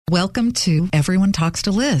Welcome to Everyone Talks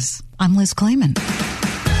to Liz. I'm Liz Clayman.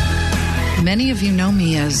 Many of you know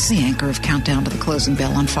me as the anchor of Countdown to the Closing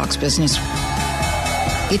Bell on Fox Business.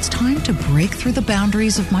 It's time to break through the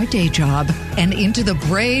boundaries of my day job and into the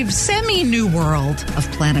brave, semi-new world of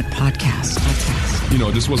Planet Podcast. You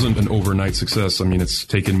know, this wasn't an overnight success. I mean, it's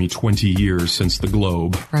taken me 20 years since the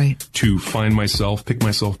Globe to find myself, pick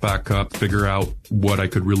myself back up, figure out what I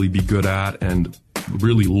could really be good at, and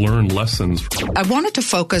really learn lessons. I wanted to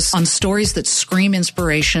focus on stories that scream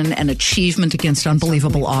inspiration and achievement against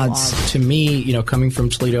unbelievable odds. To me, you know, coming from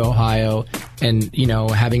Toledo, Ohio, and, you know,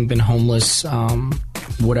 having been homeless,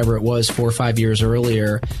 whatever it was, 4 or 5 years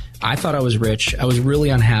earlier, I thought I was rich. I was really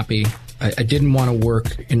unhappy. I didn't want to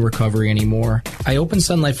work in recovery anymore. I opened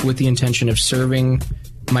Sun Life with the intention of serving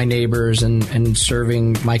my neighbors and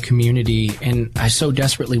serving my community, and I so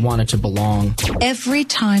desperately wanted to belong. Every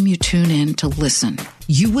time you tune in to listen,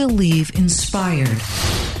 you will leave inspired.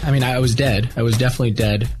 I mean, I was dead. I was definitely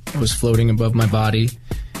dead. I was floating above my body,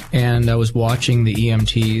 and I was watching the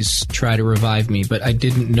EMTs try to revive me, but I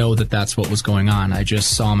didn't know that that's what was going on. I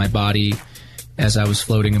just saw my body as I was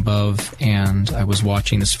floating above, and I was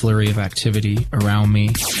watching this flurry of activity around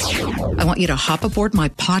me. I want you to hop aboard my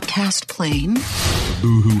podcast plane.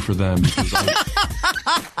 Boo-hoo for them.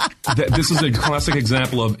 This is a classic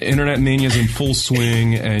example of internet manias in full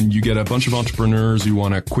swing, and you get a bunch of entrepreneurs who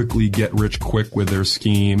want to quickly get rich quick with their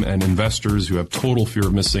scheme, and investors who have total fear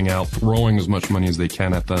of missing out, throwing as much money as they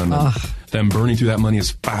can at them, and them burning through that money as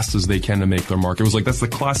fast as they can to make their mark. It was like, that's the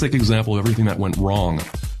classic example of everything that went wrong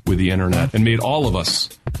with the internet and made all of us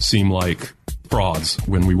seem like frauds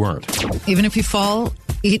when we weren't. Even if you fall,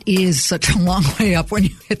 it is such a long way up when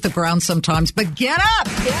you hit the ground sometimes, but get up!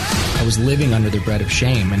 I was living under the bread of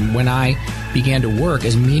shame, and when I began to work,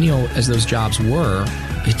 as menial as those jobs were,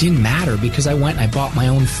 it didn't matter because I went and I bought my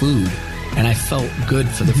own food, and I felt good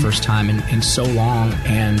for the first time in so long,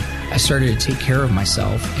 and I started to take care of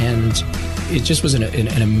myself, and it just was an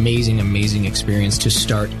amazing, amazing experience to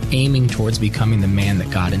start aiming towards becoming the man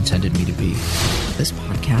that God intended me to be. This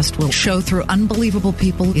podcast will show through unbelievable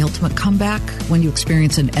people the ultimate comeback when you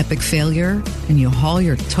experience an epic failure and you haul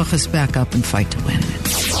your tuchus back up and fight to win.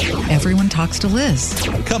 Everyone Talks to Liz.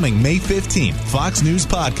 Coming May 15th,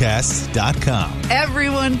 FoxNewsPodcasts.com.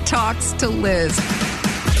 Everyone Talks to Liz.